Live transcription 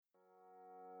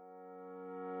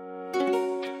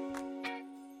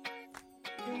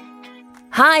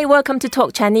Hi, welcome to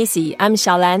Talk Chinese. I'm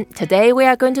ShaoLan. Today we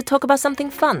are going to talk about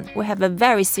something fun. We have a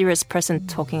very serious person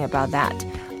talking about that.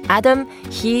 Adam,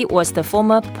 he was the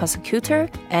former prosecutor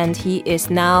and he is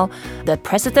now the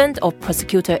president of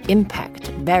Prosecutor Impact.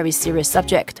 Very serious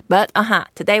subject. But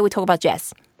today we talk about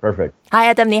jazz. Perfect. Hi,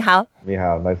 Adam. 你好. 你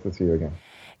好. Nice to see you again.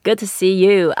 Good to see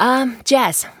you.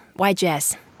 Jazz. Why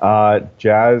jazz?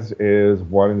 Jazz is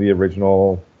one of the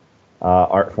original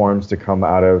art forms to come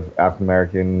out of African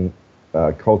American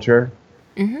culture.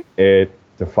 Mm-hmm. It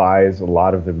defies a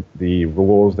lot of the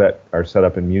rules that are set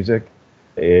up in music.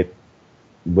 It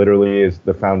literally is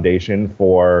the foundation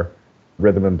for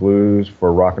rhythm and blues,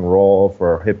 for rock and roll,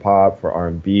 for hip hop, for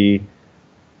R&B.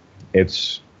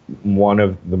 It's one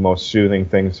of the most soothing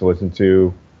things to listen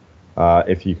to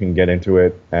if you can get into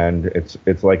it, and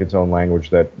it's like its own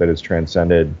language that is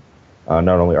transcended not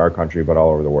only our country but all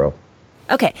over the world.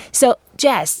 Okay, so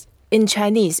jazz in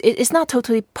Chinese, it's not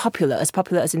totally popular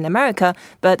as in America,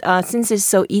 but since it's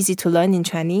so easy to learn in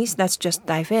Chinese, let's just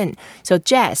dive in. So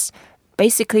jazz,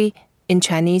 basically in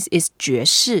Chinese, is 爵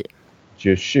士.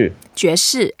 爵士. 爵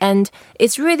士. And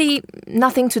it's really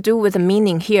nothing to do with the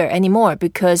meaning here anymore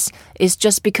because it's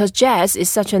just because jazz is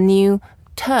such a new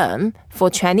term for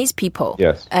Chinese people.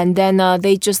 Yes. And then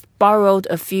they just borrowed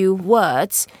a few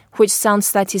words which sound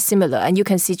slightly similar. And you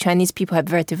can see Chinese people have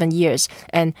very different ears.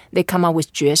 And they come up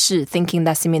with 爵士, thinking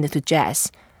that's similar to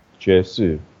jazz. 爵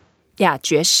士. Yeah,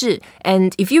 爵士.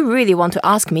 And if you really want to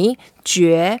ask me,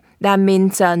 爵, that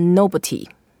means nobility.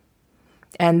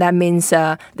 And that means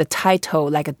the title,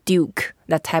 like a duke,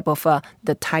 that type of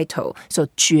the title. So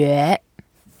爵.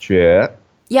 爵.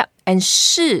 Yeah, and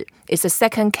士 is the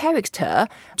second character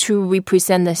to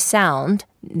represent the sound,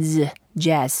 z,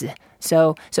 jazz.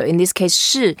 So in this case,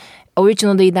 士,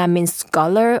 originally that means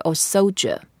scholar or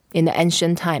soldier. In the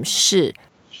ancient times, 士.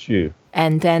 士.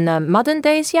 And then modern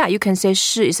days, you can say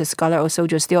士 is a scholar or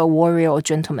soldier, still a warrior or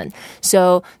gentleman.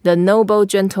 So the noble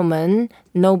gentleman,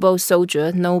 noble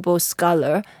soldier, noble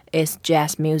scholar is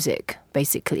jazz music,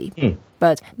 basically.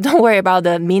 But don't worry about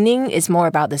the meaning, it's more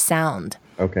about the sound.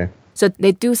 Okay. So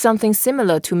they do something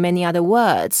similar to many other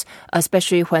words,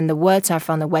 especially when the words are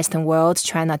from the Western world.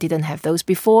 China didn't have those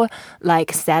before.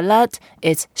 Like salad,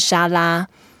 it's 沙拉.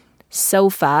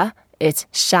 Sofa, it's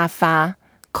沙发.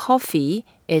 Coffee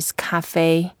is 咖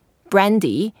啡.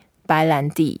 Brandy, 白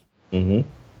兰地. Mm-hmm.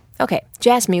 Okay,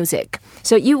 jazz music.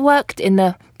 So you worked in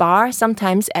a bar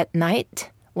sometimes at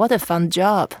night. What a fun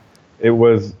job. It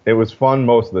was fun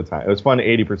most of the time. It was fun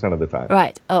 80% of the time.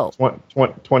 Right. Oh.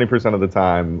 20% of the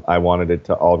time, I wanted it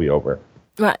to all be over.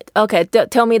 Right. Okay.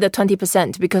 Tell me the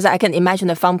 20% because I can imagine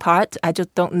the fun part. I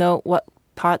just don't know what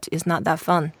part is not that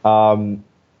fun.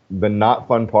 The not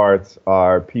fun parts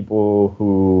are people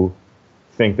who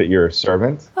think that you're a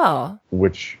servant. Oh.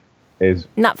 Which is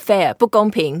not fair. 不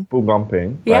公平. 不公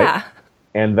平, Yeah. Right?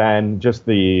 And then just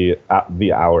the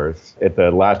hours. At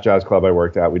the last jazz club I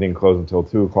worked at, we didn't close until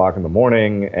 2 o'clock in the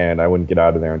morning, and I wouldn't get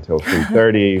out of there until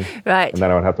 3:30. Right. And then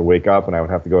I would have to wake up, and I would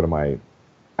have to go to my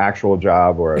actual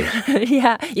job or...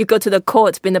 Yeah, you go to the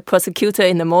court, being a prosecutor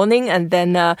in the morning, and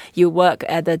then you work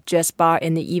at the jazz bar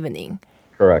in the evening.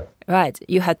 Correct. Right.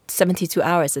 You had 72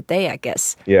 hours a day, I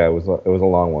guess. Yeah, it was a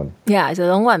long one. Yeah, it's a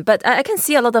long one. But I can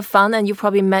see a lot of fun, and you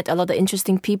probably met a lot of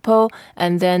interesting people,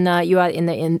 and then you are in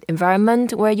an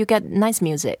environment where you get nice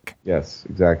music. Yes,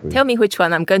 exactly. Tell me which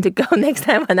one I'm going to go next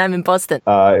time when I'm in Boston.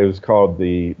 It was called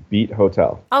the Beat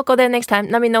Hotel. I'll go there next time.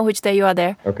 Let me know which day you are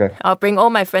there. Okay. I'll bring all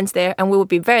my friends there, and we will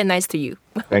be very nice to you.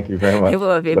 Thank you very much. It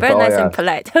will be very nice and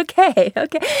polite. Okay.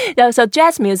 So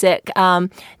jazz music,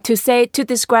 to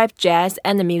describe jazz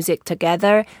and the music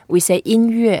together, we say 音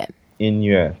乐. 音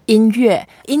乐. 音乐.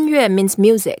 音乐 means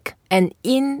music, and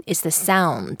音 is the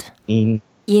sound. 音.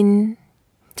 音.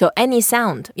 So any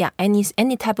sound,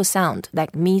 any type of sound,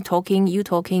 like me talking, you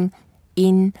talking,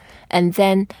 音. And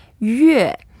then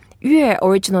乐. 乐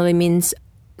originally means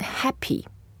happy.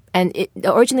 And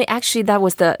originally, actually, that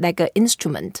was like an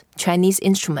instrument, Chinese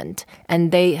instrument.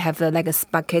 And they have like a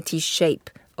spaghetti shape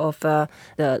of the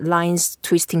lines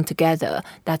twisting together.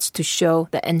 That's to show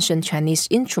the ancient Chinese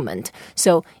instrument.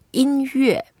 So 音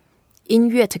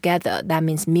乐together, that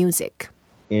means music.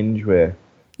 音乐.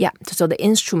 Yeah, so the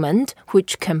instrument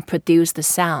which can produce the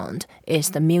sound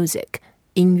is the music,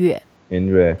 音乐. 音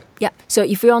乐. Yeah, so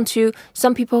if you want to,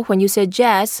 some people when you say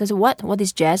jazz, say what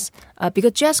is jazz?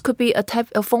 Because jazz could be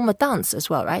a form of dance as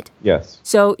well, right? Yes.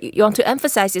 So you want to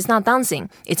emphasize it's not dancing,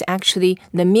 it's actually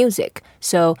the music.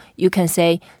 So you can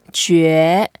say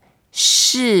爵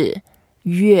士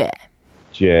乐.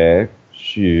 爵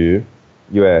士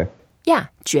乐. Yeah,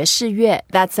 爵士乐.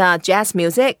 That's jazz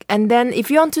music. And then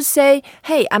if you want to say,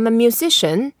 hey, I'm a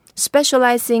musician,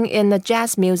 specializing in the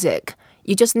jazz music,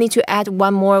 you just need to add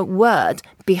one more word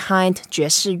behind 爵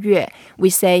士乐. We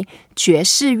say 爵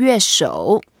士乐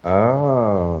手.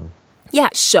 Oh. Yeah,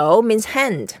 手 means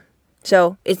hand.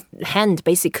 So it's hand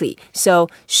basically. So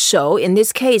手 in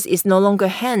this case is no longer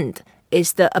hand.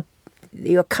 It's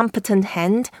your competent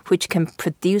hand which can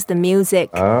produce the music.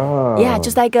 Oh. Yeah,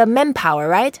 just like a manpower,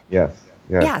 right? Yes.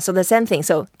 Yeah, so the same thing.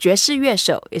 So 爵士乐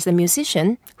手 is the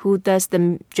musician who does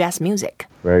the jazz music.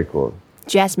 Very cool.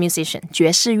 Jazz musician,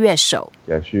 爵士乐手.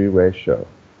 爵士乐手.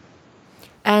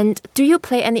 And do you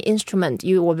play any instrument?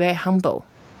 You were very humble.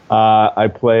 I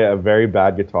play a very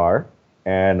bad guitar,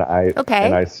 and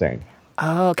I sing.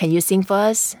 Oh, can you sing for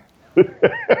us?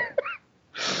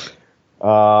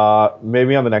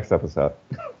 Maybe on the next episode.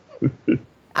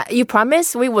 You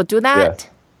promise we will do that? Yes.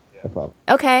 No problem.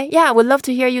 Okay, yeah, we'd love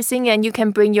to hear you sing, and you can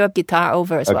bring your guitar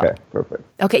over as well. Okay, perfect.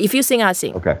 Okay, if you sing, I'll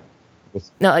sing. Okay.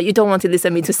 No, you don't want to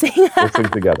listen to me to sing. We'll sing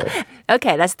together.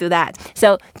 Okay, let's do that.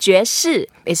 So, 爵士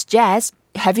is jazz.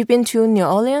 Have you been to New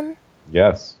Orleans?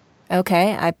 Yes.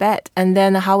 Okay, I bet. And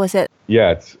then how was it?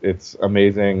 Yeah, it's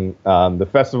amazing. The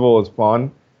festival is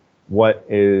fun. What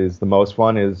is the most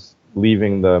fun is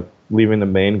leaving the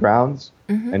main grounds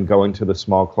and going to the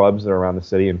small clubs that are around the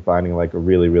city and finding like a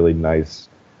really, really nice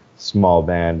small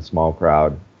band, small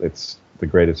crowd. It's the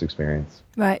greatest experience.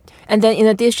 Right. And then in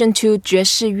addition to 爵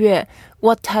士乐,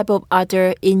 what type of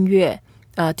other 音乐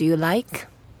do you like?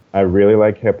 I really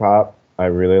like hip-hop. I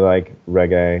really like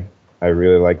reggae. I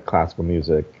really like classical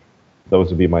music. Those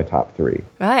would be my top 3.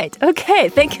 Right. Okay.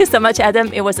 Thank you so much,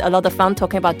 Adam. It was a lot of fun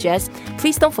talking about jazz.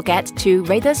 Please don't forget to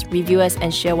rate us, review us,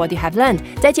 and share what you have learned.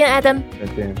 再见, Adam. 再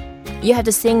见. You have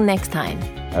to sing next time.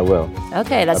 I will.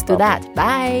 Okay, let's do that.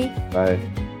 Bye. Bye.